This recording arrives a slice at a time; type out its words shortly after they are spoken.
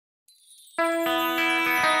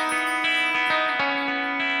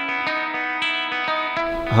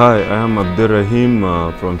Hi, I am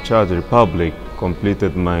Abdelrahim from Czech Republic.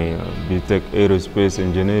 Completed my B.Tech Aerospace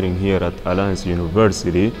Engineering here at Alliance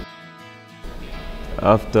University.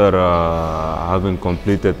 After having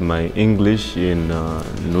completed my English in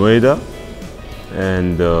Noida,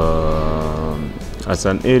 and as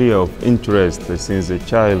an area of interest since a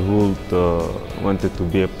childhood wanted to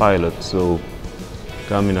be a pilot, so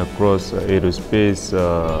coming across aerospace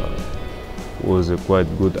was a quite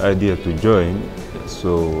good idea to join.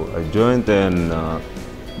 So I joined, and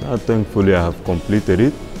now thankfully I have completed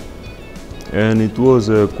it. And it was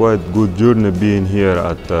a quite good journey being here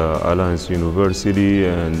at Alliance University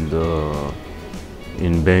and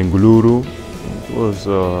in Bengaluru. It was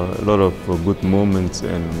a lot of good moments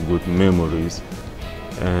and good memories.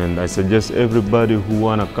 And I suggest everybody who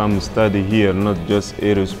wanna come study here, not just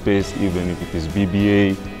aerospace, even if it is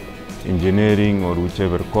BBA, engineering or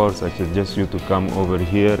whichever course, I suggest you to come over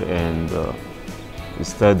here and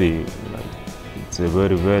study. It's a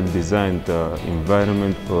very well designed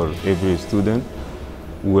environment for every student.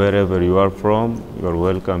 Wherever you are from, you are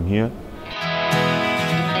welcome here.